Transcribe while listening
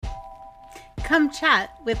Come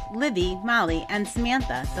chat with Libby, Molly, and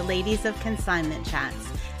Samantha, the ladies of Consignment Chats,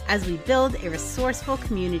 as we build a resourceful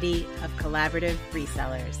community of collaborative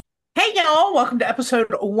resellers. Hey, y'all, welcome to episode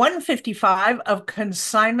 155 of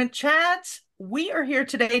Consignment Chats. We are here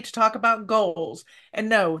today to talk about goals. And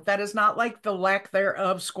no, that is not like the lack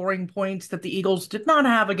thereof scoring points that the Eagles did not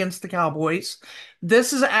have against the Cowboys.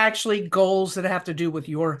 This is actually goals that have to do with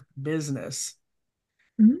your business.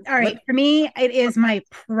 All right. For me, it is my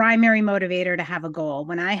primary motivator to have a goal.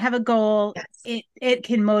 When I have a goal, it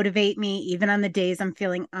can motivate me even on the days I'm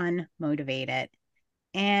feeling unmotivated.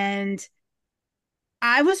 And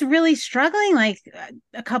I was really struggling like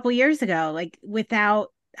a couple years ago, like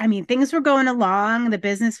things were going along, the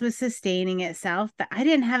business was sustaining itself, but I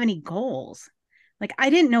didn't have any goals. Like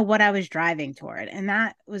I didn't know what I was driving toward. And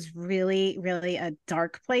that was really, really a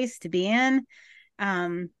dark place to be in.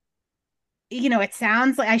 Um, it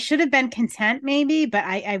sounds like I should have been content maybe, but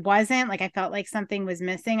I wasn't. Like I felt like something was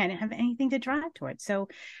missing. I didn't have anything to drive towards. So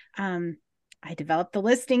I developed the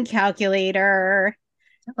listing calculator.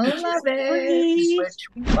 I love it. Free. Which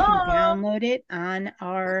we You can love. download it on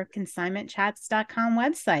our consignmentchats.com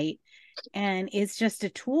website. And it's just a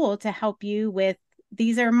tool to help you with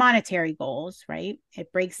these are monetary goals, right?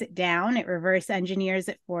 It breaks it down, it reverse engineers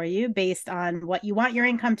it for you based on what you want your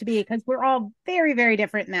income to be, because we're all very, very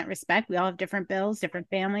different in that respect. We all have different bills, different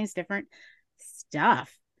families, different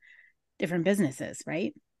stuff, different businesses,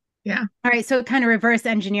 right? Yeah. All right. So it kind of reverse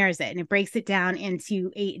engineers it and it breaks it down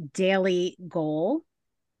into a daily goal,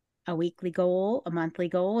 a weekly goal, a monthly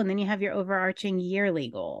goal, and then you have your overarching yearly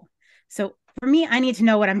goal. So for me, I need to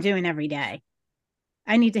know what I'm doing every day.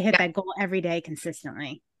 I need to hit that goal every day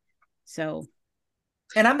consistently. So,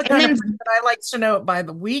 And I'm the and kind of then person that I like to know it by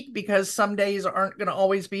the week because some days aren't going to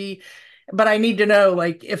always be, but I need to know,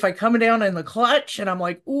 like, if I come down in the clutch and I'm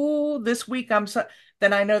like, ooh, this week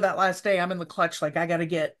then I know that last day I'm in the clutch, like I got to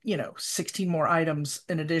get, 16 more items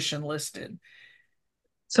in addition listed.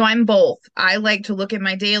 So I'm both. I like to look at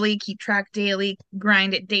my daily, keep track daily,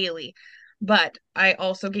 grind it daily. But I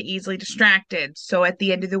also get easily distracted. So at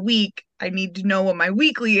the end of the week, I need to know what my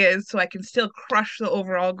weekly is so I can still crush the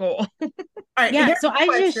overall goal. All right, yeah, here's so the I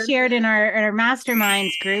just question. shared in our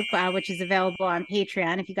masterminds group, which is available on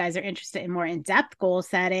Patreon if you guys are interested in more in-depth goal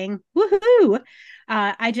setting. Woohoo!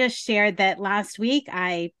 I just shared that last week.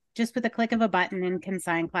 I just with a click of a button in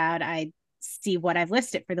Consign Cloud, I see what I've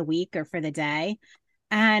listed for the week or for the day,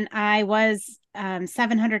 and I was $700,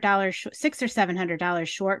 $600 or $700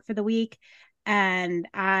 short for the week. And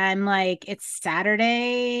I'm like, it's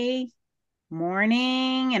Saturday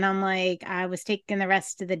morning, and I'm like, I was taking the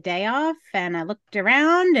rest of the day off, and I looked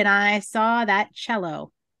around and I saw that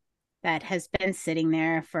cello that has been sitting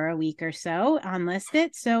there for a week or so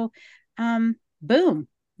unlisted. So, boom,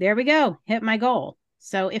 there we go, hit my goal.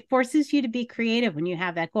 So it forces you to be creative when you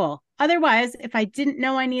have that goal. Otherwise, if I didn't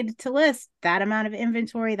know I needed to list that amount of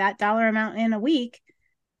inventory, that dollar amount in a week,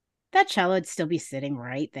 that cello would still be sitting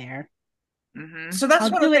right there. Mm-hmm. So that's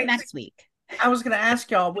I'll one of do the it things next week. I was going to ask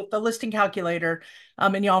y'all with the listing calculator.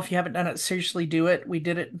 And y'all, if you haven't done it, seriously do it. We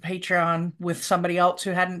did it in Patreon with somebody else who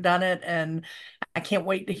hadn't done it. And I can't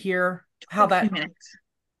wait to hear how A few that minutes.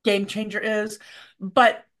 game changer is.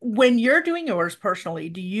 But when you're doing yours personally,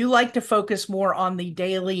 do you like to focus more on the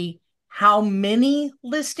daily, how many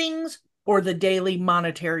listings or the daily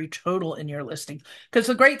monetary total in your listing? Because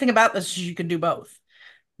the great thing about this is you can do both.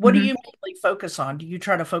 What do Mm-hmm. you mainly focus on? Do you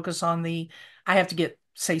try to focus on I have to get,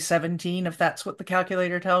 say, 17 if that's what the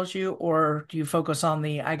calculator tells you, or do you focus on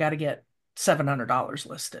I got to get $700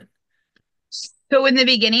 listed? So in the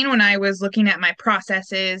beginning, when I was looking at my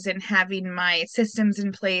processes and having my systems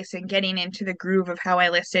in place and getting into the groove of how I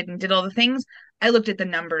listed and did all the things, I looked at the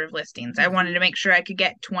number of listings. I wanted to make sure I could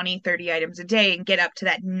get 20, 30 items a day and get up to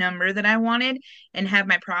that number that I wanted and have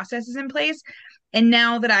my processes in place. And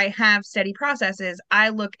now that I have steady processes, I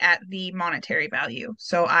look at the monetary value.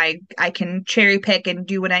 So I can cherry pick and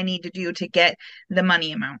do what I need to do to get the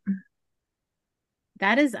money amount.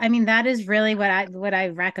 That is really what I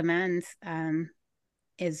recommend.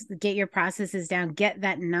 Is get your processes down, get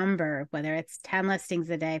that number, whether it's 10 listings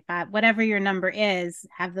a day, five, whatever your number is,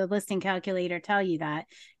 have the listing calculator tell you that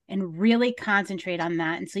and really concentrate on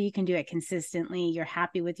that. And so you can do it consistently. You're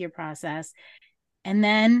happy with your process. And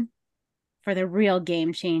then for the real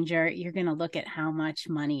game changer, you're going to look at how much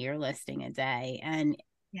money you're listing a day. And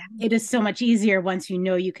Yeah. it is so much easier once you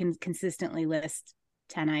know you can consistently list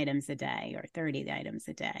 10 items a day or 30 items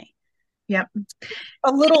a day. Yep.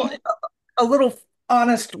 A little, a little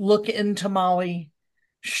honest look into Molly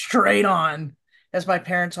straight on, as my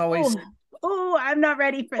parents always Oh, said. oh, I'm not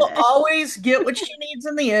ready for Will this. always get what she needs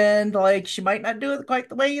in the end. Like she might not do it quite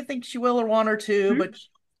the way you think she will or want her to, Mhm. but she'll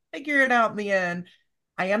figure it out in the end.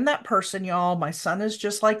 I am that person, y'all. My son is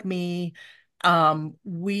just like me.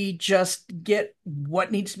 We just get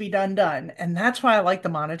what needs to be done. And that's why I like the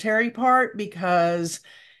monetary part because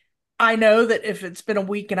I know that if it's been a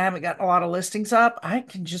week and I haven't gotten a lot of listings up, I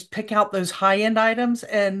can just pick out those high-end items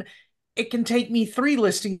and it can take me 3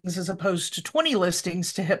 listings as opposed to 20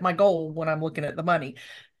 listings to hit my goal when I'm looking at the money.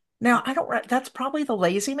 Now, I don't, that's probably the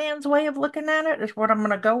lazy man's way of looking at it, is what I'm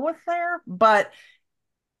going to go with there, but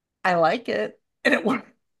I like it and it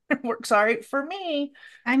works all right for me.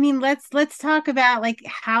 I mean, let's talk about like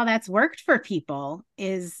how that's worked for people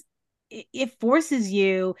is it forces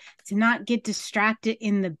you to not get distracted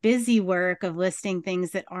in the busy work of listing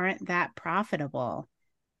things that aren't that profitable.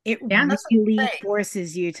 It Yeah. That's the really thing.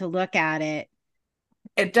 forces you to look at it.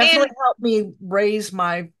 It And definitely helped me raise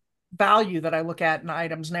my value that I look at in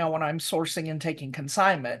items now when I'm sourcing and taking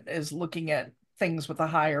consignment is looking at things with a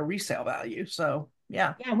higher resale value. So,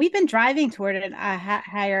 yeah. Yeah, we've been driving toward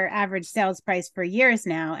higher average sales price for years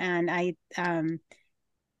now, and I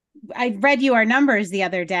read you our numbers the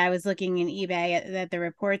other day. I was looking in eBay at the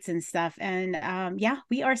reports and stuff, and yeah,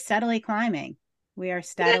 we are steadily climbing. We are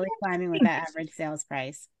steadily climbing with that average sales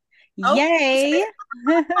price. Oh, Yay!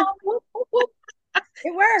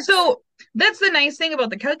 It works. so that's the nice thing about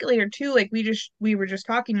the calculator too. Like we were just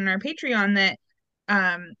talking in our Patreon that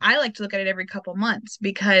I like to look at it every couple months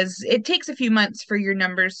because it takes a few months for your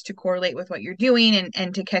numbers to correlate with what you're doing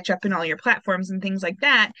and to catch up in all your platforms and things like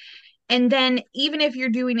that. And then even if you're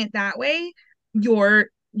doing it that way, your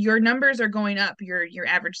numbers are going up, your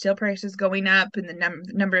average sale price is going up, and the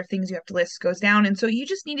number of things you have to list goes down. And so you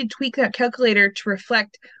just need to tweak that calculator to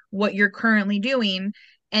reflect what you're currently doing,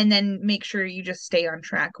 and then make sure you just stay on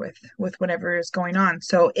track with whatever is going on.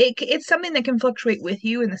 So it's something that can fluctuate with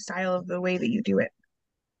you in the style of the way that you do it.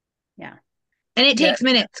 Yeah. And it yeah, takes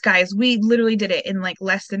minutes, guys. We literally did it in like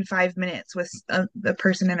less than 5 minutes with a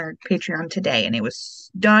person in our Patreon today, and it was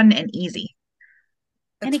done and easy.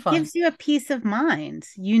 And it's it fun. gives you a peace of mind.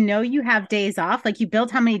 You know you have days off, like you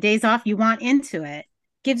build how many days off you want into it.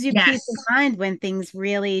 Gives you peace of Yes. mind when things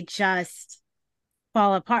really just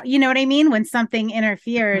fall apart. You know what I mean? When something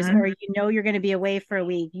interferes Mhm. or you know you're going to be away for a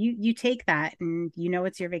week, you take that and you know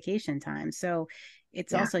it's your vacation time. So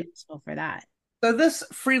it's Yeah. also useful for that. So this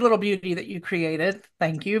free little beauty that you created,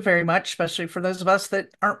 thank you very much, especially for those of us that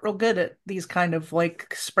aren't real good at these kind of like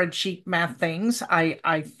spreadsheet math things.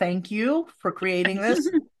 I thank you for creating this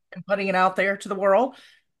and putting it out there to the world.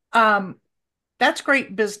 Um, that's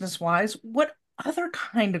great business wise. What other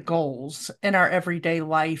kind of goals in our everyday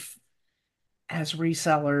life as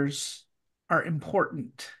resellers are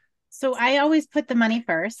important? So I always put the money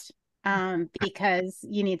first because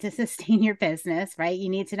you need to sustain your business, right? You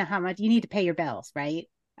need to know how much you need to pay your bills, right?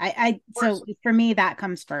 Of So course. for me, that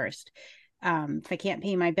comes first. If I can't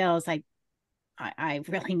pay my bills, I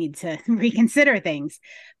really need to reconsider things.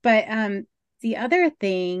 But the other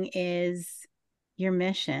thing is your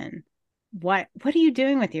mission. What are you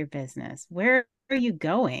doing with your business? Where are you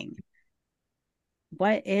going?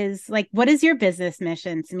 What is your business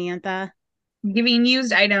mission, Samantha? Giving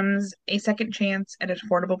used items a second chance at an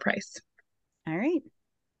affordable price. All right.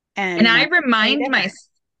 And And numbers say different.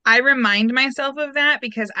 I remind myself of that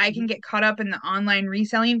because I can get caught up in the online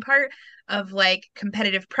reselling part of like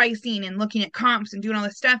competitive pricing and looking at comps and doing all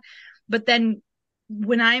this stuff. But then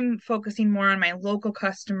when I'm focusing more on my local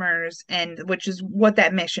customers and which is what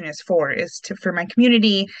that mission is to for my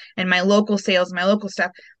community and my local sales, my local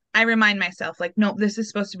stuff, I remind myself like, no, this is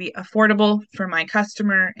supposed to be affordable for my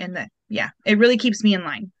customer and that yeah, it really keeps me in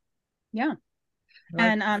line. Yeah.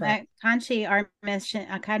 Like And that. at Conchi, our mission,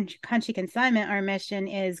 Conchi Consignment, our mission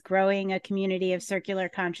is growing a community of circular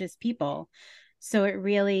conscious people. So it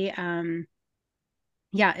really,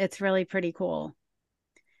 yeah, it's really pretty cool.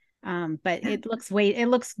 But it looks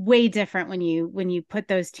way different when you put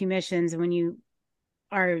those two missions and when you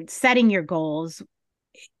are setting your goals.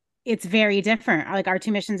 It's very different. Like our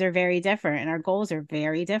two missions are very different, and our goals are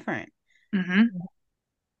very different. Mm-hmm.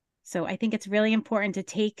 So I think it's really important to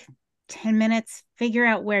take 10 minutes, figure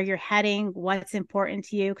out where you're heading, what's important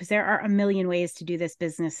to you, because there are a million ways to do this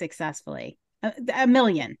business successfully. A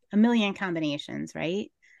million combinations,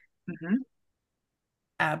 right? Mm-hmm.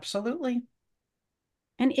 Absolutely.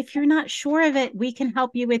 And if you're not sure of it, we can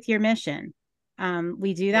help you with your mission.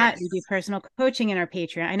 We do that. We do Yes. personal coaching in our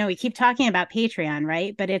Patreon. I know we keep talking about Patreon,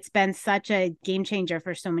 right? But it's been such a game changer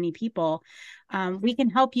for so many people. We can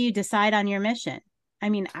help you decide on your mission. I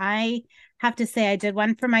mean, I have to say, I did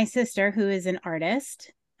one for my sister who is an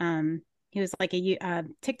artist. He was like a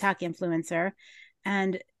TikTok influencer,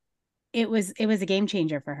 and it was a game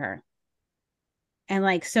changer for her. And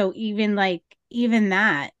like, so even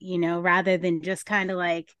that, rather than just kind of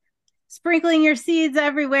like sprinkling your seeds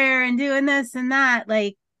everywhere and doing this and that,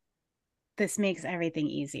 like this makes everything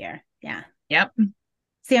easier. Yeah. Yep.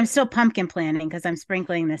 See, I'm still pumpkin planting because I'm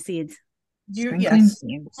sprinkling the seeds. Sprinkling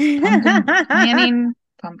seeds. Pumpkin planting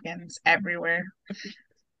pumpkins everywhere.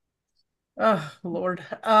 Oh, Lord.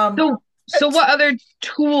 So what other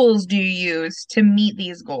tools do you use to meet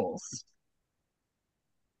these goals?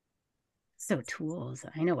 So tools.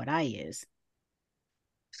 I know what I use.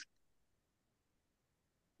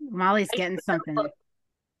 Molly's getting something.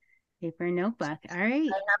 Paper and notebook. All right.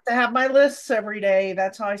 I have to have my lists every day.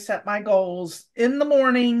 That's how I set my goals. In the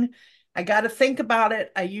morning, I got to think about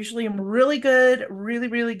it. I usually am really good, really,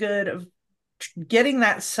 really good of getting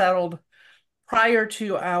that settled prior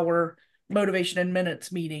to our motivation in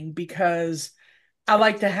minutes meeting, because I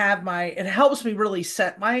like to have it helps me really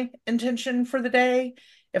set my intention for the day.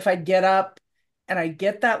 If I get up and I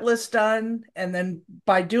get that list done, and then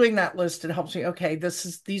by doing that list, it helps me, okay,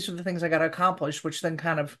 these are the things I got to accomplish, which then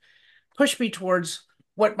kind of push me towards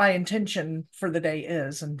what my intention for the day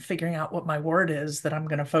is and figuring out what my word is that I'm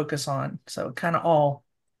going to focus on. So it kind of all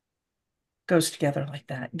goes together like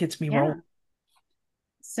that. It gets me Yeah. rolling.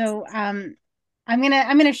 So I'm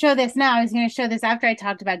gonna show this now. I was gonna show this after I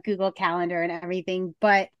talked about Google Calendar and everything,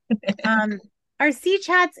 but our C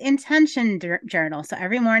Chats intention journal. So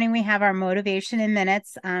every morning we have our motivation in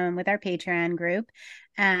minutes with our Patreon group,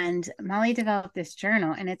 and Molly developed this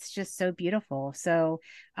journal, and it's just so beautiful. So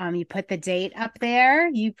you put the date up there,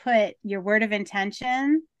 you put your word of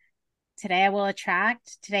intention. Today I will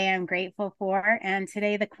attract. Today I'm grateful for, and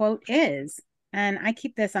today the quote is. And I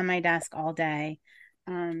keep this on my desk all day.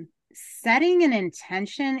 Setting an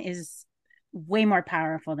intention is way more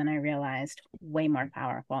powerful than I realized. Way more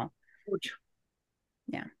powerful.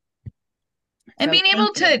 Yeah. And So being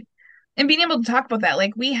able to talk about that.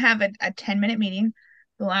 Like we have a 10-minute meeting.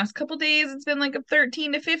 The last couple days it's been like a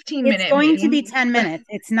 13 to 15 it's minute going to be meeting. 10 minutes.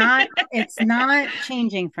 It's not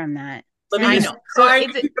changing from that. I 10 know. So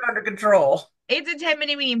trying to keep it under control. it's a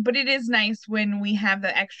 10-minute meeting, but it is nice when we have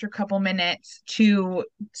the extra couple minutes to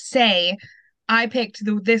say, I picked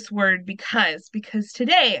this word because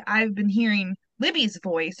today I've been hearing Libby's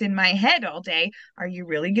voice in my head all day. Are you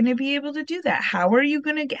really going to be able to do that? How are you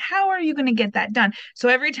going to get that done? So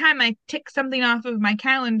every time I tick something off of my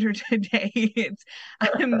calendar today,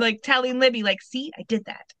 I'm like telling Libby, like, see, I did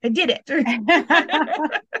that. I did it.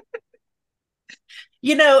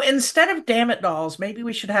 Instead of damn it dolls, maybe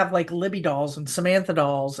we should have like Libby dolls and Samantha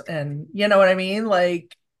dolls, and you know what I mean?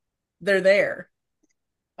 Like they're there.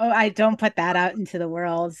 Oh, I don't put that out into the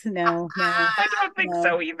world. No, no, I don't think no.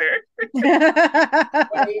 so either.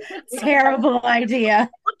 Terrible idea.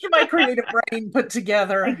 What can my creative brain put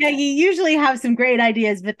together? Okay, you usually have some great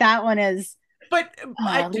ideas, but that one is But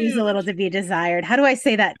I leaves a do. little to be desired. How do I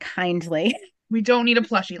say that kindly? We don't need a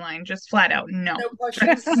plushie line, just flat out no. No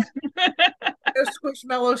plushies. No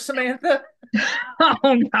squishmallow Samantha.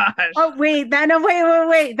 Oh gosh. Oh wait,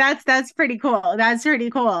 wait. That's pretty cool. That's pretty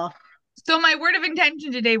cool. So my word of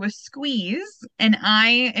intention today was squeeze, and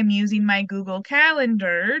I am using my Google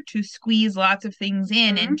Calendar to squeeze lots of things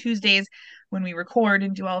in. Mhm. And Tuesdays, when we record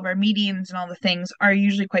and do all of our meetings and all the things, are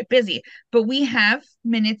usually quite busy. But we have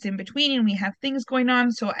minutes in between and we have things going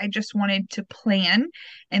on. So I just wanted to plan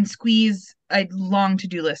and squeeze a long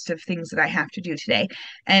to-do list of things that I have to do today.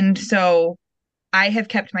 And so I have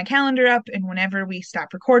kept my calendar up, and whenever we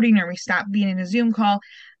stop recording or we stop being in a Zoom call,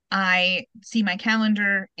 I see my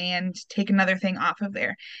calendar and take another thing off of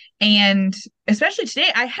there. And especially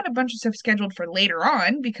today, I had a bunch of stuff scheduled for later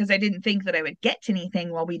on because I didn't think that I would get to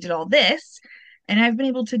anything while we did all this. And I've been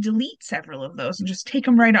able to delete several of those and just take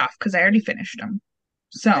them right off because I already finished them.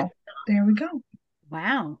 So there we go.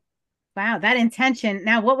 Wow. Wow, that intention.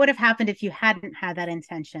 Now, what would have happened if you hadn't had that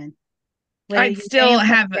intention? Would I'd your still day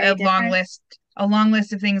have look very different? a long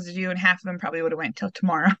list of things to do, and half of them probably would have went till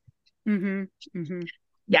tomorrow. Mm-hmm. Mm-hmm.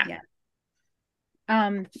 Yeah. Yeah.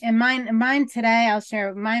 And mine today, I'll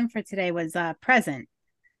share mine for today was present,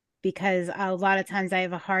 because a lot of times I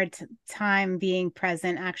have a hard time being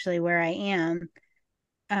present actually where I am.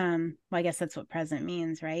 Well, I guess that's what present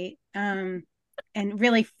means, right? And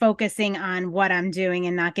really focusing on what I'm doing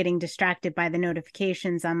and not getting distracted by the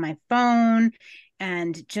notifications on my phone,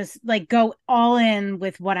 and just like go all in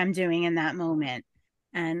with what I'm doing in that moment.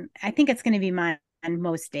 And I think it's going to be mine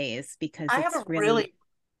most days because I have it's a really. really,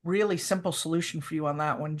 really simple solution for you on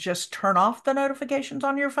that one. Just turn off the notifications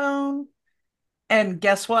on your phone. And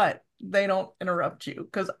guess what? they don't interrupt you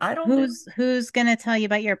because I don't do. Who's gonna tell you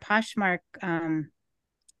about your Poshmark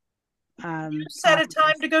You set a time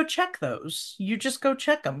offers? to go check those. You just go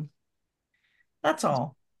check them. That's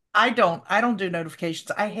all. I don't do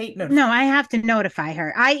notifications. I hate No, notifications. I have to notify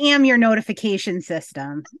her. I am your notification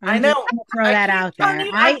system. I I'm just know. gonna throw I that can't out turn there.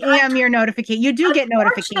 you. I am your notification. You do get Unfortunately,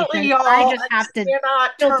 notifications. I y'all, just I have to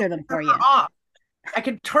cannot turn filter them for her you. off. I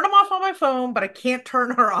can turn them off on my phone, but I can't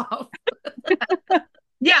turn her off.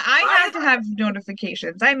 Yeah, I I have to have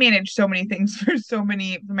notifications. I manage so many things for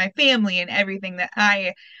my family and everything that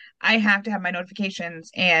I have to have my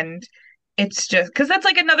notifications, and it's just because that's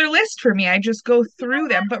like another list for me. I just go through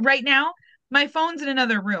them. But right now, my phone's in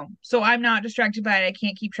another room, so I'm not distracted by it. I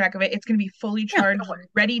can't keep track of it. It's going to be fully Yeah. charged,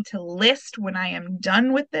 ready to list when I am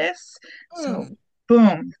done with this. So, Hmm.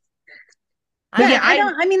 boom. But Yeah, yeah, I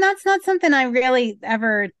don't, I mean, that's not something I really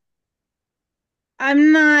ever,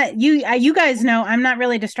 I'm not, you guys know I'm not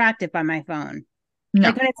really distracted by my phone. no.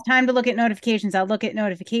 Like when it's time to look at notifications, I'll look at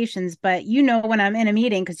notifications, but when I'm in a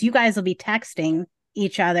meeting, because you guys will be texting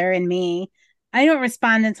each other and me, I don't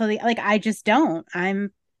respond until like, I just don't.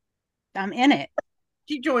 I'm in it.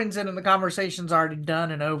 She joins in and the conversation's already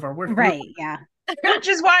done and over. We're through. Right. Yeah. Which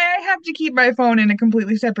is why I have to keep my phone in a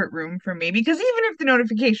completely separate room from me because even if the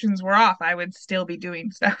notifications were off, I would still be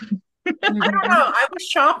doing stuff. I don't Mhm. know. I was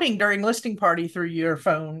shopping during listing party through your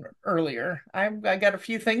phone earlier. I got a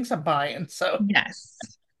few things I'm buying, so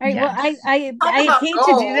Yes. All right. Well, Yes. talk I about hate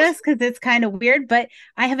to do goals. this because it's kind of weird, but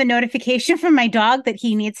I have a notification from my dog that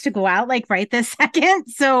he needs to go out like right this second.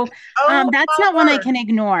 So Oh that's my not one I word. can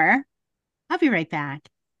ignore. I'll be right back.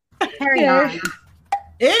 Carry Okay. on.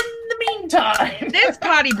 In the meantime. This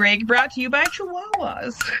potty break brought to you by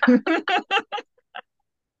Chihuahuas.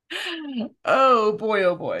 Oh boy,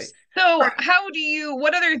 oh boy. All So, right.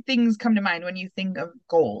 what other things come to mind when you think of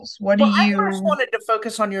goals? What do Well, I first you, wanted to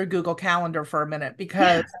focus on your Google Calendar for a minute yeah.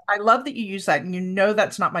 because I love that you use that and you know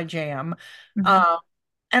that's not my jam. Mhm. Um,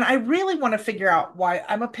 and I really want to figure out why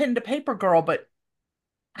I'm a pen to paper girl, but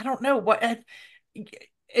I don't know what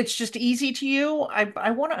it's just easy to you.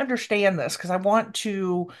 I want to understand this because I want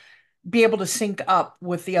to be able to sync up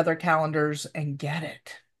with the other calendars and get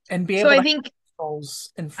it and be So able to have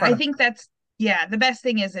goals in I front of think that's yeah, the best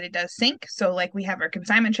thing is that it does sync. So like we have our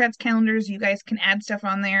consignment chats calendars, you guys can add stuff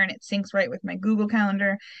on there and it syncs right with my Google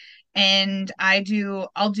Calendar. And I'll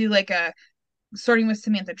do like a sorting with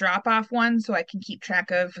Samantha drop off one so I can keep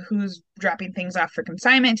track of who's dropping things off for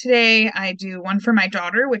consignment today. I do one for my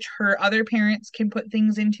daughter, which her other parents can put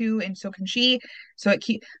things into, and so can she.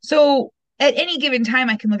 So at any given time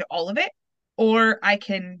I can look at all of it, or I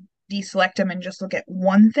can deselect them and just look at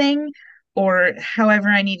one thing, or however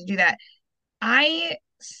I need to do that. I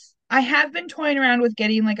I have been toying around with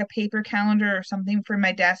getting like a paper calendar or something for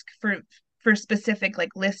my desk for specific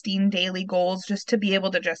like listing daily goals just to be able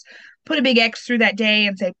to just put a big X through that day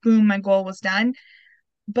and say boom my goal was done.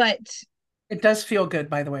 But it does feel good,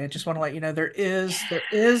 by the way. I just want to let you know there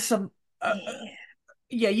is some yeah,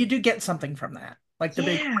 yeah, you do get something from that. Like the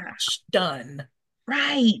big yeah, done.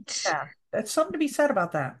 right. Yeah. That's something to be said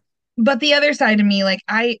about that. But the other side of me, like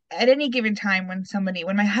I, at any given time when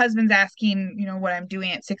my husband's asking, what I'm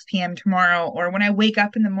doing at 6 p.m. tomorrow, or when I wake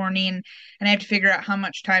up in the morning and I have to figure out how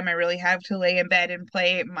much time I really have to lay in bed and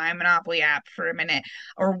play my Monopoly app for a minute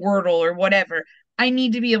or Wordle or whatever, I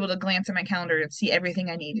need to be able to glance at my calendar and see everything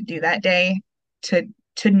I need to do that day to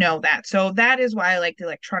to know that. So that is why I like the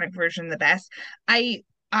electronic version the best. I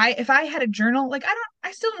if I had a journal, like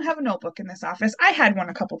I still don't have a notebook in this office. I had one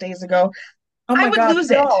a couple days ago. Oh I my would gosh, lose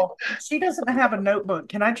it. y'all. She doesn't have a notebook.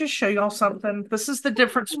 Can I just show y'all something? This is the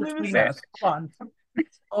difference Lose between it. us. Hold on.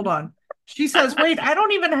 Hold on. She says, wait, I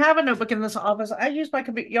don't even have a notebook in this office. I use my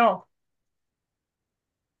computer. Y'all,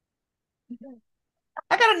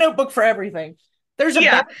 I got a notebook for everything. There's a bag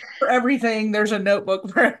Yeah, for everything. There's a notebook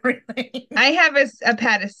for everything. I have a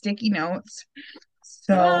pad of sticky notes.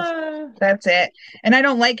 So Ah. that's it. And I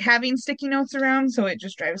don't like having sticky notes around, so it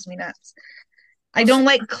just drives me nuts. I Well, don't see,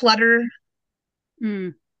 like clutter.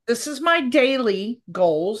 Mm. this is my daily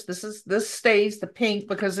goals. This stays the pink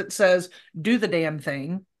because it says do the damn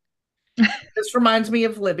thing. This reminds me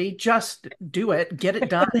of Libby. Just do it, get it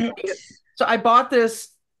done. But So I bought this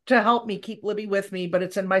to help me keep Libby with me, but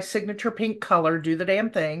it's in my signature pink color. Do the damn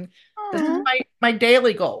thing. This is aw. my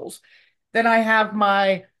daily goals. Then I have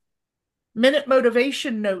my minute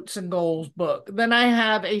motivation notes and goals book. Then I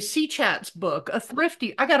have a C chats book, a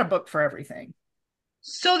thrifty. I got a book for everything.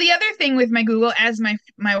 So the other thing with my Google, as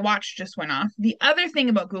my watch just went off, the other thing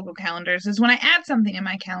about Google Calendars is when I add something in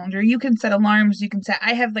my calendar, you can set alarms. You can set.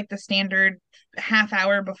 I have like the standard half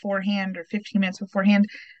hour beforehand or 15 minutes beforehand.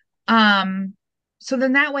 Um, So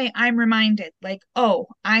then that way I'm reminded, like, oh,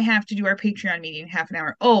 I have to do our Patreon meeting in half an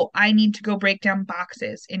hour. Oh, I need to go break down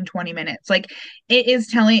boxes in 20 minutes. Like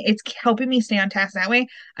it's helping me stay on task that way.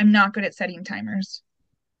 I'm not good at setting timers.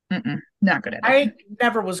 Not good at it. I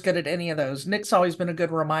never was good at any of those. Nick's always been a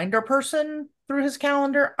good reminder person through his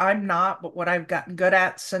calendar. I'm not, but what I've gotten good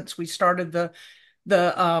at since we started the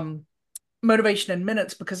motivation in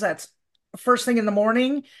minutes, because that's first thing in the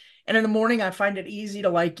morning. And in the morning, I find it easy to,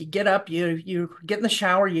 like, you get up, you get in the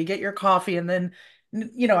shower, you get your coffee, and then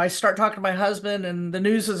I start talking to my husband, and the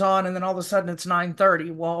news is on, and then all of a sudden it's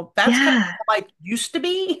 9:30. Well, that's kind of Yeah. how life used to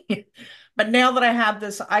be. But now that I have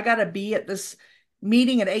this, I gotta be at this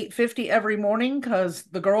meeting at 8:50 every morning because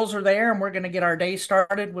the girls are there and we're gonna get our day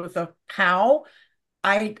started with a pow.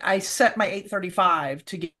 I set my 8:35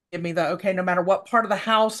 to give me the okay, no matter what part of the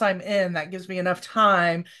house I'm in, that gives me enough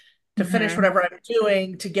time to finish Mhm. whatever I'm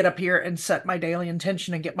doing to get up here and set my daily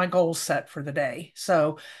intention and get my goals set for the day.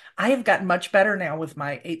 So I have gotten much better now with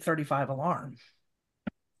my 8:35 alarm.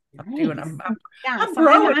 I'm doing Nice. I'm, Yeah. I'm So I'm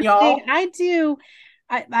growing, big. y'all. I do.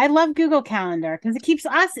 I love Google Calendar because it keeps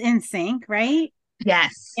us in sync, right?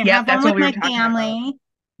 Yes. I Yep. have one That's what with we were my talking about. family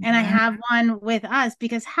and I Mhm. have one with us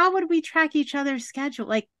because how would we track each other's schedule?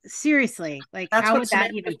 Like, seriously, like, That's how what would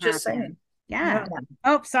that Samantha was even just saying. happen? Yeah. Yeah.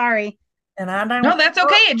 Oh, sorry. And I No, don't, that's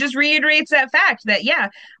okay. It just reiterates that fact that yeah,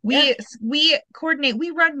 yeah, we coordinate, we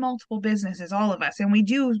run multiple businesses, all of us, and we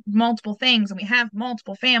do multiple things, and we have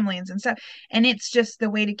multiple families and stuff, and it's just the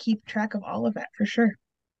way to keep track of all of that for sure.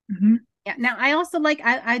 Hmm. Yeah. Now I also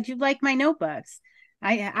I do like my notebooks.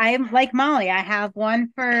 I am like Molly. I have one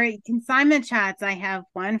for consignment chats. I have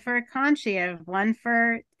one for Conchi. I have one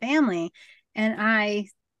for family. And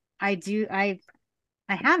I do I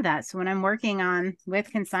have that. So when I'm working on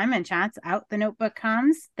with consignment chats, out the notebook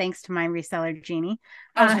comes, thanks to my reseller genie.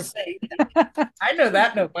 I was gonna say, I know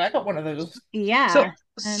that notebook. I got one of those. So Yeah.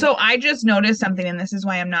 And so I just noticed something, and this is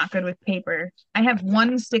why I'm not good with paper. I have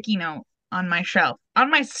one sticky note on my shelf, on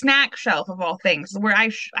my snack shelf of all things, where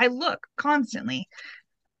I look constantly.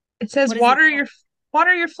 It says what does it say?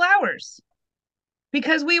 water your flowers.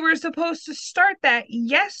 Because we were supposed to start that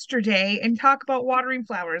yesterday and talk about watering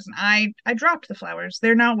flowers, and I dropped the flowers.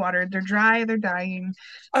 They're not watered, they're dry, they're dying,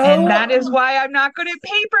 and that is Oh, why I'm not good at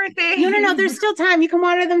paper No. things. There's still time. You can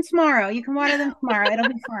water them tomorrow. You can water them tomorrow. It'll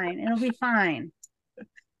be fine. It'll be fine.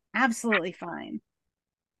 Absolutely fine.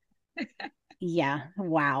 Yeah.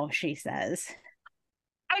 Wow, she says.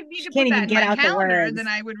 I need She to can't put that even in get my out the calendar, words. then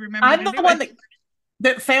I would remember I'm to the do one it.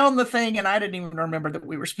 that found the thing, and I didn't even remember that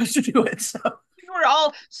we were supposed to do it. So We were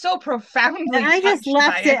all so And profoundly I just touched by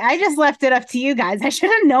left it. it. I just left it up to you guys. I should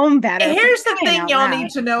have known better for here's the crying thing out y'all loud. need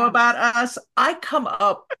to know about us. I come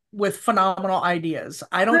up with phenomenal ideas.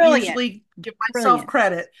 I don't Brilliant. usually give myself Brilliant.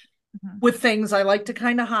 credit Mhm. with things. I like to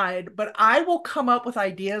kind of hide, but I will come up with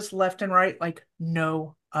ideas left and right like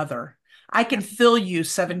no other. I can Yep. fill you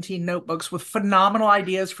 17 notebooks with phenomenal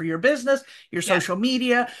ideas for your business, your Yep. social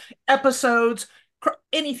media, episodes,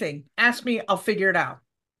 anything. Ask me, I'll figure it out.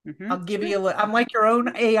 I'll Mm-hmm. give you I'm like your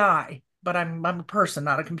own AI, but I'm a person,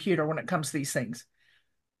 not a computer when it comes to these things.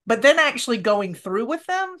 But then actually going through with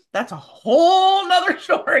them, that's a whole nother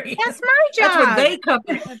story. That's my That's where job. they come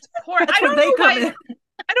in. That's poor. I That's don't where they know come why in.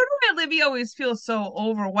 I don't know why Livy always feels so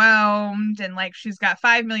overwhelmed and like she's got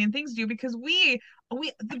 5 million things to do because between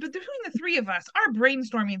the three of us, our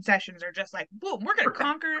brainstorming sessions are just like boom, we're gonna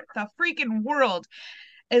conquer the freaking world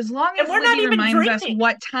as long And as we're not Livy even reminds us drinking.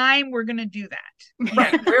 what time we're gonna do that.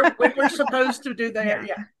 Right. We're when we're supposed to do that. Yeah.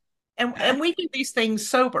 Yeah. And we do these things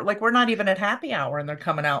sober. Like we're not even at happy hour and they're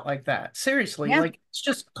coming out like that. Seriously. Yeah. Like it's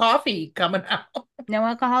just coffee coming out. No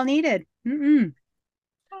alcohol needed. Mm-mm.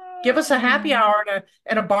 Give us a happy hour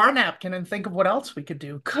and a bar napkin and think of what else we could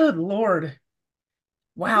do. Good Lord.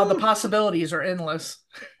 Wow, the Whew. possibilities are endless.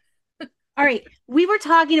 All right. We were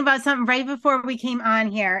talking about something right before we came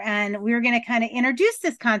on here, and we were going to kind of introduce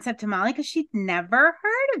this concept to Molly because she'd never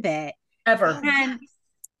heard of it. Ever. Oh And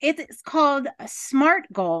yes. it's called SMART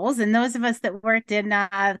goals. And those of us that worked in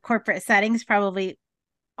corporate settings probably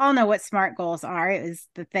all know what SMART goals are. It was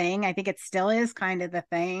the thing. I think it still is kind of the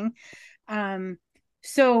thing. Um,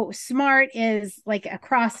 so SMART is like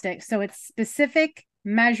acrostic. So it's specific,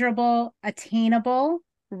 measurable, attainable,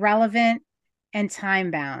 relevant, and time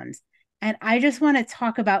bound. And I just want to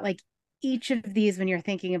talk about like each of these when you're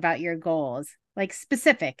thinking about your goals. Like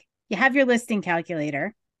specific, you have your listing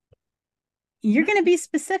calculator, you're going to be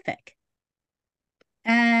specific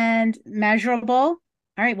and measurable. All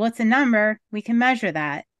right, what's a number? We can measure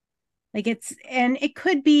that. Like and it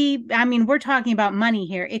could be, I mean, we're talking about money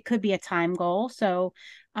here. It could be a time goal. So,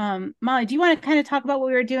 Molly, do you want to kind of talk about what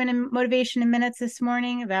we were doing in motivation in minutes this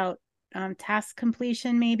morning about task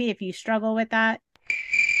completion, maybe if you struggle with that.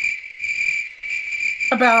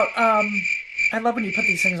 About I love when you put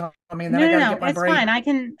these things on me and then No, I no, got to no, get my it's brain. fine.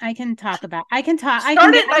 I can talk about. I can talk.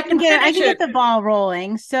 Start it and I can I finish can get it. the ball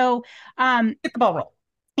rolling. So, um, Get the ball roll.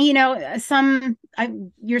 some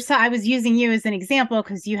I was using you as an example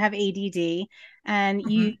because you have ADD and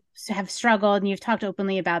you Mhm. have struggled and you've talked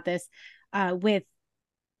openly about this with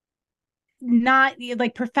not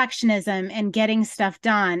like perfectionism and getting stuff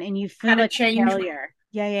done, and you How feel to like a change, failure.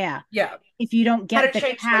 Yeah, yeah, yeah. yeah, If you don't how to get the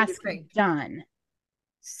change the way you task think. done.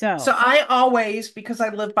 So So, I always, because I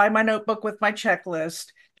live by my notebook with my checklist,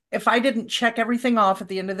 if I didn't check everything off at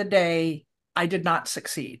the end of the day, I did not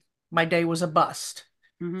succeed. My day was a bust.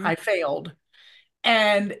 mhm. I failed.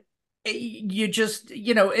 And you just,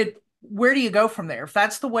 where do you go from there? If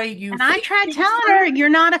that's the way you And I think tried things telling her, through, you're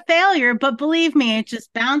not a failure, but believe me, it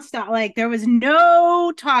just bounced out. Like there was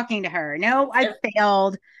no talking to her. No, I if,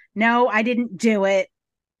 failed. No, I didn't do it.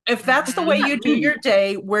 if that's the way Hmm. you Not do me. your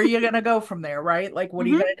day, where are you going to go from there, right? Like, what are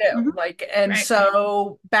you Hmm. going to do? Hmm. Like, and Right.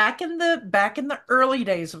 so back in the early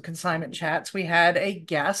days of consignment chats, we had a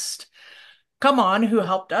guest come on who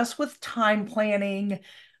helped us with time planning,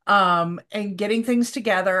 and getting things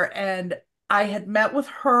together. And I had met with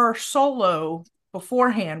her solo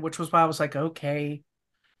beforehand, which was why I was like, okay,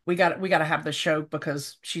 we got to have this show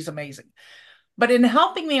because she's amazing. But in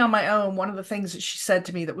helping me on my own, one of the things that she said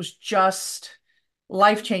to me that was just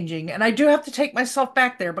life changing, and I do have to take myself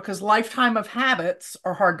back there because lifetime of habits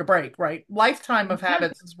are hard to break, right? Lifetime of Yeah.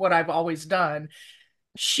 habits is what I've always done.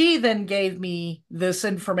 She then gave me this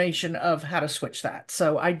information of how to switch that.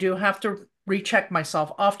 So I do have to recheck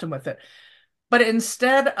myself often with it. But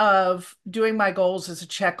instead of doing my goals as a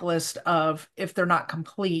checklist of if they're not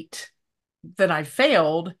complete, then I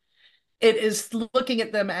failed, it is looking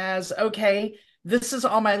at them as, okay, this is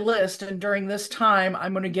on my list. And during this time,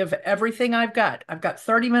 I'm going to give everything I've got. I've got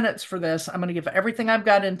 30 minutes for this. I'm going to give everything I've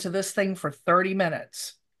got into this thing for 30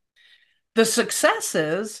 minutes. The success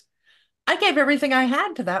is I gave everything I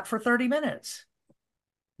had to that for 30 minutes.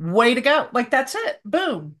 Way to go. Like that's it.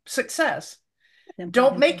 Boom. Success. Simple.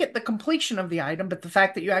 Don't make it the completion of the item, but the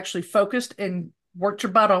fact that you actually focused and worked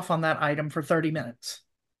your butt off on that item for 30 minutes.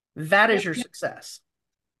 That is Yep. your success.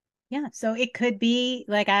 Yeah. So it could be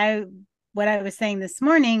like what I was saying this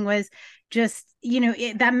morning was just,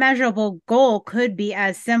 that measurable goal could be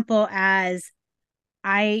as simple as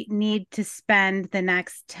I need to spend the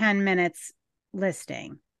next 10 minutes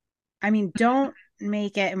listing. I mean, don't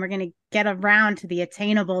make it, and we're going to get around to the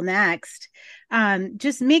attainable next.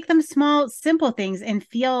 Just make them small, simple things and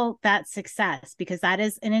feel that success because that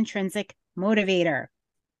is an intrinsic motivator.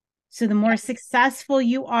 So the more successful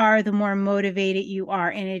you are, the more motivated you are.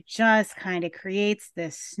 And it just kind of creates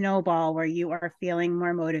this snowball where you are feeling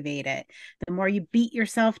more motivated. The more you beat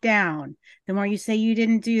yourself down, the more you say you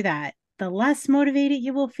didn't do that, the less motivated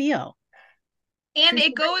you will feel. And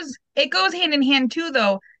it goes hand in hand too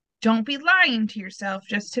though. Don't be lying to yourself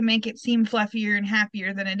just to make it seem fluffier and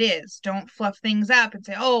happier than it is. Don't fluff things up and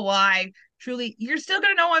say, "Oh, well, I truly." You're still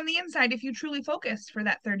going to know on the inside if you truly focus for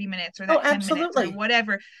that 30 minutes or Oh, that 10 minutes or absolutely.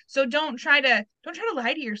 whatever. So don't try to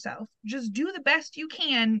lie to yourself. Just do the best you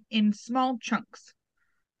can in small chunks.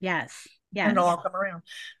 Yes. And it'll Yes. all come around.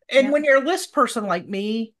 And Yep. when you're a list person like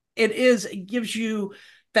me, it gives you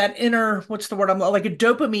that inner, what's the word? I'm like a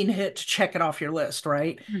dopamine hit to check it off your list,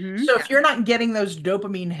 right? Mm-hmm. So Yeah. if you're not getting those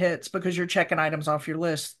dopamine hits because you're checking items off your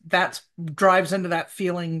list, that drives into that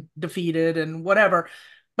feeling defeated and whatever.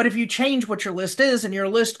 But if you change what your list is and your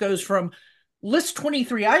list goes from list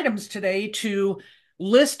 23 items today to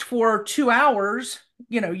list for 2 hours,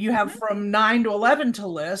 you have Mhm. from 9 to 11 to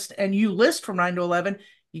list and you list from 9 to 11,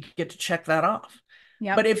 you get to check that off.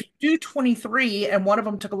 Yep. But if you do 23 and one of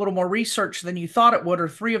them took a little more research than you thought it would, or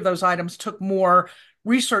three of those items took more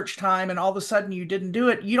research time and all of a sudden you didn't do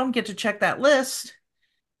it, you don't get to check that list.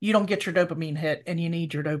 You don't get your dopamine hit and you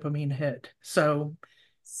need your dopamine hit. So,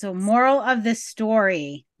 So, moral of the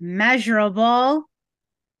story, measurable,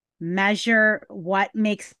 measure what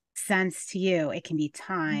makes sense to you. It can be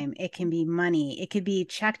time, it can be money, it could be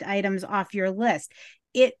checked items off your list.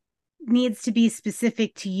 It needs to be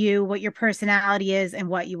specific to you, what your personality is, and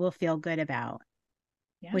what you will feel good about,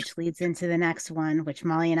 Yeah. which leads into the next one, which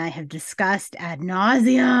Molly and I have discussed ad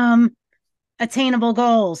nauseum. Attainable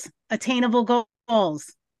goals. Attainable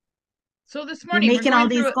goals. So this You're morning we're making all going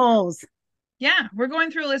these through goals. Yeah, we're going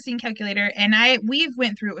through a listing calculator and we've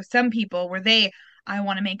went through it with some people where I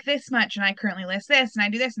want to make this much and I currently list this and I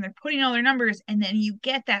do this and they're putting all their numbers and then you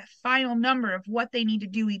get that final number of what they need to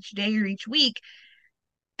do each day or each week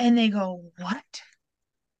and they go, "What?"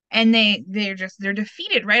 And they're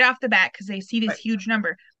defeated right off the bat because they see this right. huge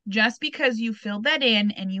number. Just because you filled that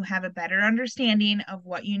in and you have a better understanding of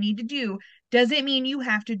what you need to do doesn't mean you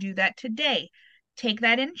have to do that today. Take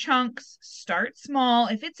that in chunks, start small.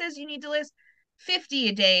 If it says you need to list 50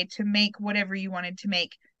 a day to make whatever you wanted to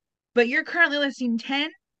make, but you're currently listing 10,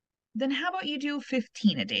 then how about you do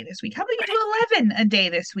 15 a day this week? How about you do 11 a day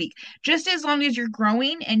this week? Just as long as you're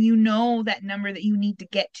growing and you know that number that you need to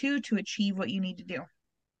get to achieve what you need to do.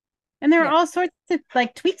 And there are all sorts of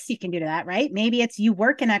like tweaks you can do to that, right? Maybe it's you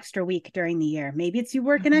work an extra week during the year. Maybe it's you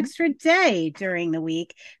work an extra day during the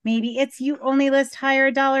week. Maybe it's you only list higher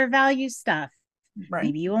dollar value stuff. Right.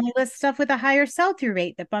 Maybe you only list stuff with a higher sell-through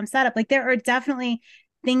rate that bumps that up. Like there are definitely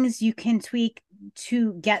things you can tweak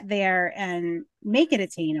to get there and make it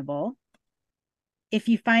attainable. If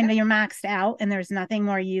you find that you're maxed out and there's nothing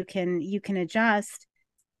more you can adjust,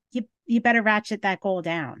 you better ratchet that goal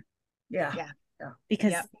down. Yeah.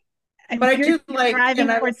 Because but I do like driving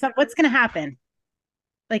towards what's going to happen.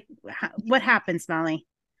 Like what happens, Molly?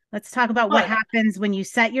 Let's talk about what happens when you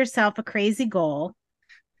set yourself a crazy goal.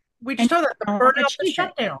 We just talked about the burnout, the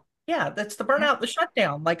shutdown. Yeah, that's the burnout, the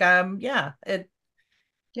shutdown. Like you're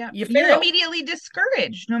immediately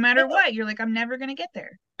discouraged no matter what. You're like, I'm never going to get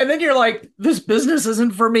there. And then you're like, this business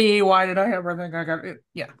isn't for me. Why did I ever think I got it?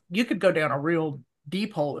 Yeah, you could go down a real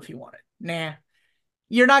deep hole if you wanted. Nah.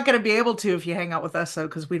 You're not going to be able to if you hang out with us, though,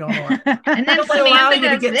 because we don't allow. And then allow you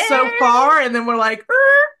to get so far, and then we're like,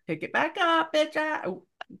 pick it back up, bitch.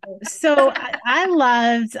 So I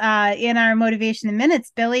loved in our motivation in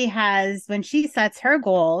minutes, Billy has, when she sets her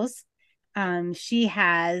goals, she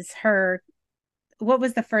has her, what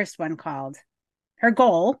was the first one called? Her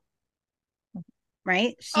goal,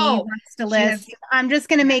 right? She wants to list. I'm just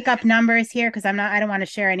going to make up numbers here because I don't want to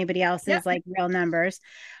share anybody else's like real numbers.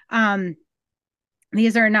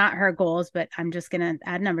 These are not her goals, but I'm just going to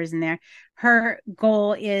add numbers in there. Her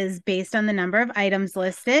goal is based on the number of items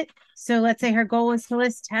listed. So let's say her goal is to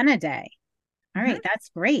list 10 a day. All right, that's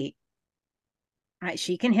great. All right,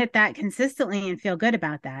 she can hit that consistently and feel good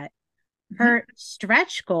about that. Her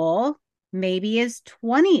stretch goal maybe is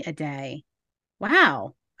 20 a day.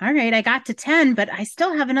 Wow. All right, I got to 10, but I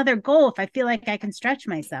still have another goal if I feel like I can stretch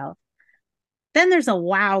myself. Then there's a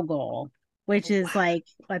wow goal, which is like,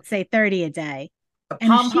 let's say 30 a day. And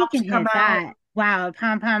if she can hit that, wow,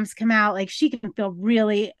 pom-poms come out, like she can feel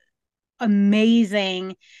really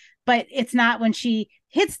amazing. But it's not when she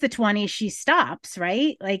hits the 20, she stops,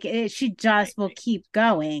 right? Like she just will keep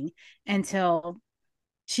going until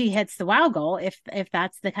she hits the wow goal, if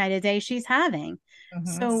that's the kind of day she's having.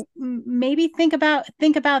 So maybe think about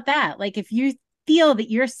that. Like if you feel that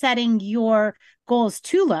you're setting your goals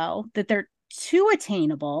too low, that they're too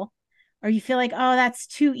attainable, or you feel like, oh, that's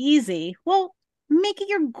too easy, well, make it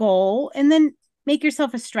your goal and then make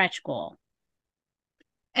yourself a stretch goal.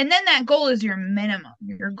 And then that goal is your minimum.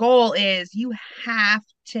 Your goal is you have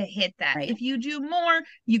to hit that. Right. If you do more,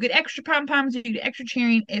 you get extra pom-poms, you get extra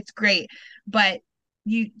cheering, it's great. But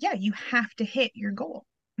you have to hit your goal.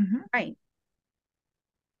 Right.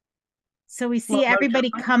 So we see everybody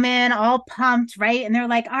come in all pumped, right? And they're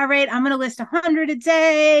like, all right, I'm going to list 100 a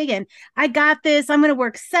day and I got this. I'm going to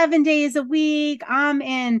work 7 days a week.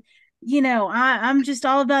 I'm just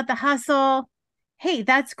all about the hustle. Hey,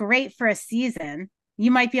 that's great for a season. You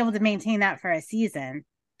might be able to maintain that for a season.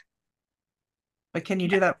 But can you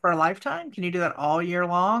do that for a lifetime? Can you do that all year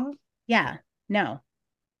long? Yeah, no,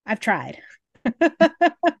 I've tried.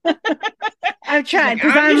 I've tried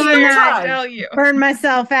because I'm on that. Burn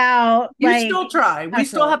myself out. You still try. We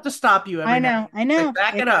still have to stop you. I know. Like,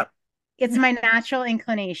 back it up. It's my natural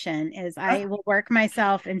inclination is I will work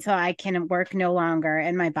myself until I can work no longer.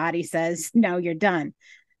 And my body says, no, you're done.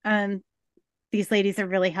 These ladies are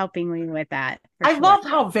really helping me with that. I love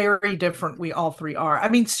how very different we all three are. I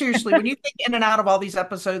mean, seriously, when you think in and out of all these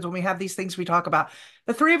episodes, when we have these things we talk about,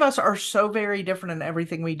 the three of us are so very different in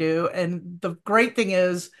everything we do. And the great thing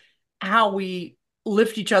is how we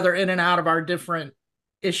lift each other in and out of our different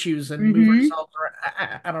issues and move ourselves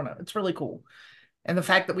around. I don't know. It's really cool. And the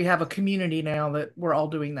fact that we have a community now that we're all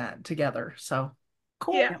doing that together. So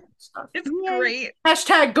cool. Yeah, it's great.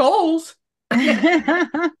 Hashtag goals.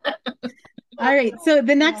 All right. So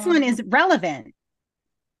the next one is relevant.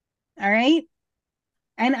 All right.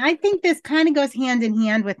 And I think this kind of goes hand in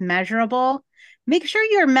hand with measurable. Make sure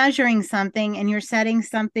you're measuring something and you're setting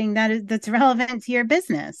something that's relevant to your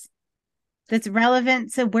business. That's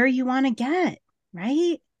relevant to where you want to get,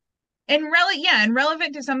 right? And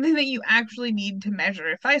relevant to something that you actually need to measure.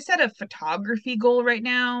 If I set a photography goal right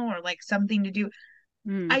now or like something to do,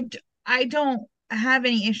 I don't have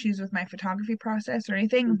any issues with my photography process or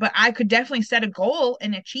anything, but I could definitely set a goal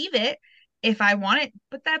and achieve it if I want it,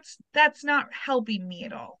 but that's not helping me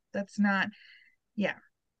at all. That's not, yeah.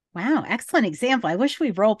 Wow, excellent example. I wish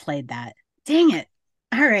we role played that. Dang it.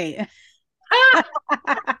 All right.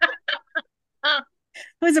 It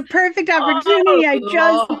was a perfect Oh opportunity I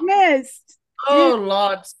just Lord. missed. Oh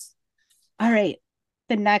Lord. All right.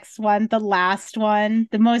 The next one, the last one,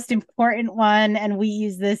 the most important one, and we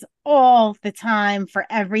use this all the time for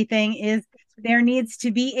everything is there needs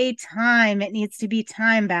to be a time. It needs to be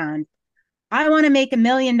time bound. I want to make $1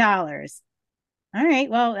 million. All right.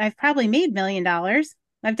 Well, I've probably made $1 million.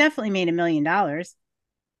 I've definitely made $1 million,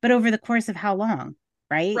 but over the course of how long?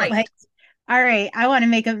 Right. Right. Like, all right, I want to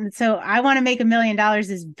make $1 million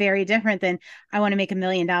is very different than I want to make $1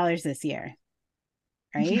 million this year.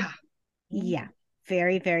 Right. Yeah. Yeah.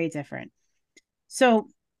 Very, very different. So,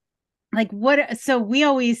 so we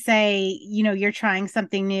always say, you're trying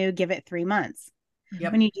something new, give it 3 months.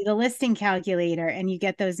 Yep. When you do the listing calculator and you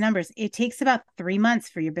get those numbers, it takes about 3 months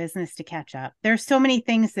for your business to catch up. There's so many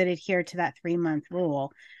things that adhere to that 3-month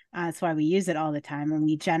rule. That's why we use it all the time. And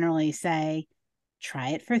we generally say, try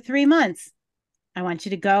it for 3 months. I want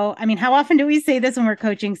you to go. I mean, how often do we say this when we're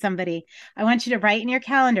coaching somebody? I want you to write in your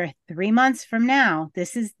calendar 3 months from now.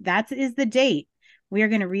 That is the date. We are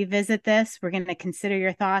going to revisit this. We're going to consider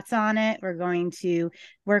your thoughts on it. We're going to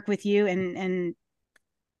work with you and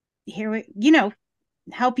here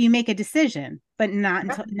help you make a decision, but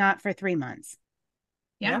not for 3 months.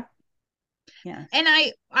 Yeah. Yeah. Yeah. And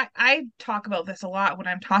I talk about this a lot when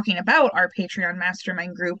I'm talking about our Patreon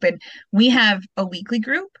mastermind group, and we have a weekly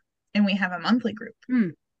group and we have a monthly group.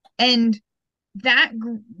 And that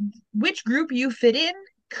which group you fit in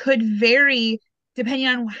could vary depending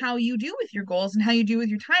on how you do with your goals and how you do with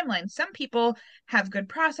your timeline. Some people have good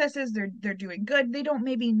processes, they're doing good. They don't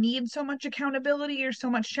maybe need so much accountability or so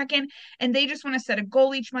much check-in, and they just want to set a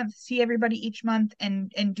goal each month, see everybody each month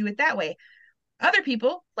and do it that way. Other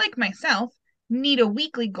people, like myself, need a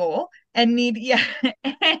weekly goal and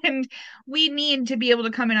and we need to be able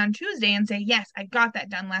to come in on Tuesday and say, yes, I got that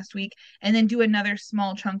done last week, and then do another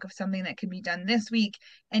small chunk of something that can be done this week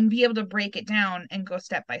and be able to break it down and go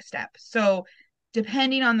step by step. So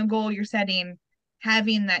depending on the goal you're setting,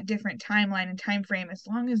 having that different timeline and time frame, as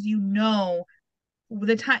long as you know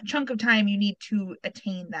the chunk of time you need to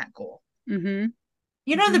attain that goal. Mm-hmm.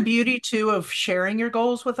 You know, the beauty too of sharing your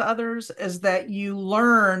goals with others is that you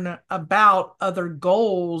learn about other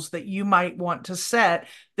goals that you might want to set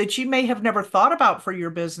that you may have never thought about for your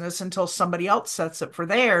business until somebody else sets it for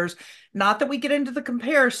theirs. Not that we get into the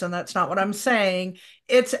comparison, that's not what I'm saying.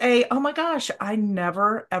 It's oh my gosh, I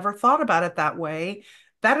never ever thought about it that way.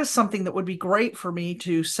 That is something that would be great for me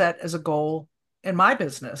to set as a goal in my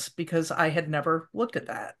business because I had never looked at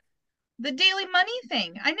that. The daily money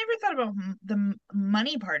thing. I never thought about the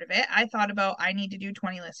money part of it. I thought about I need to do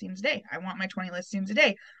 20 listings a day. I want my 20 listings a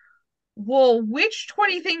day. Well, which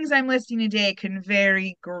 20 things I'm listing a day can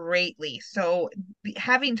vary greatly. So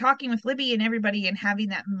talking with Libby and everybody and having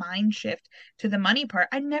that mind shift to the money part,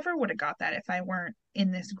 I never would have got that if I weren't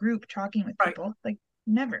in this group talking with Right. people. Like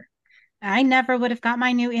never. I never would have got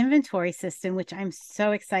my new inventory system, which I'm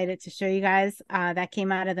so excited to show you guys. That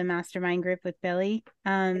came out of the mastermind group with Billy.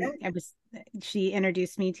 She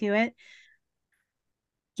introduced me to it.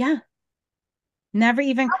 Yeah. Never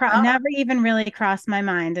even really crossed my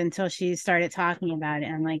mind until she started talking about it.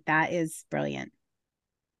 I'm like, that is brilliant.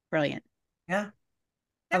 Brilliant. Yeah.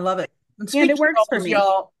 I love it. And And it speaking works of for goals, me.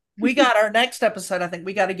 y'all, we got our next episode. I think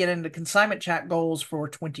we got to get into consignment chat goals for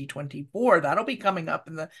 2024. That'll be coming up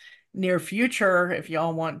in the near future if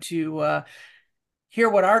y'all want to hear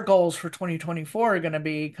what our goals for 2024 are going to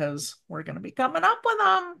be, because we're going to be coming up with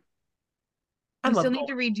them. I We love still need goals.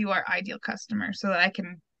 to redo our ideal customer so that I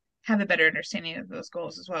can have a better understanding of those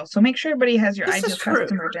goals as well. So make sure everybody has your This is ideal true.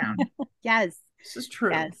 customer down. Yes. This is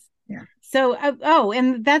true. Yes. Yeah. So,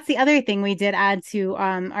 and that's the other thing we did add to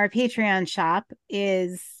our Patreon shop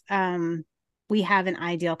is we have an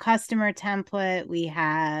ideal customer template. We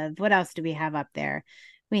have, what else do we have up there?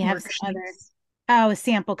 We have some other, Worksheets.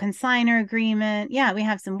 sample consigner agreement. Yeah, we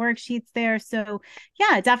have some worksheets there. So,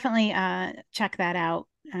 yeah, definitely check that out.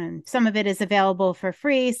 Some of it is available for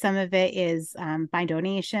free. Some of it is by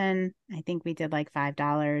donation. I think we did like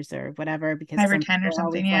 $5 or whatever because 5 or 10 or people are something.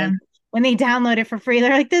 always Yeah. like, when they download it for free,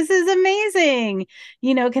 they're like, this is amazing.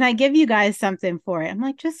 Can I give you guys something for it? I'm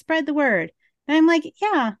like, just spread the word. And I'm like,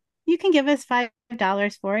 yeah, you can give us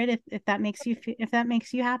 $5 for it if that makes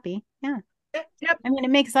you happy. Yeah. Yep. I mean,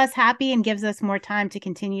 it makes us happy and gives us more time to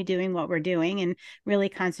continue doing what we're doing and really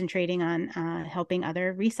concentrating on helping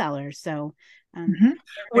other resellers. So, Mhm. very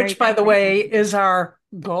Which, by the way, is our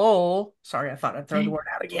goal. Sorry, I thought I'd throw the word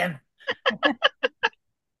out again.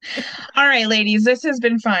 All right, ladies, this has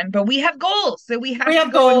been fun, but we have goals that we have We to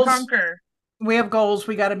have go and goals. conquer. We have goals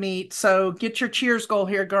we got to meet. So get your cheers goal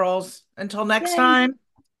here, girls. Until next Yay. time.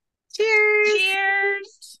 Cheers.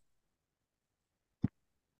 Cheers.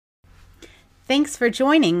 Thanks for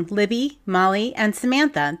joining Libby, Molly, and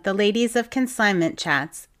Samantha, the ladies of Consignment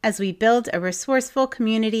Chats, as we build a resourceful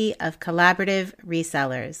community of collaborative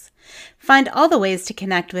resellers. Find all the ways to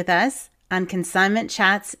connect with us on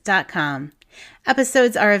consignmentchats.com.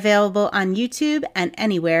 Episodes are available on YouTube and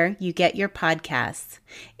anywhere you get your podcasts.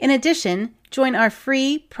 In addition, join our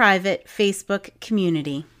free private Facebook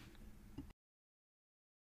community.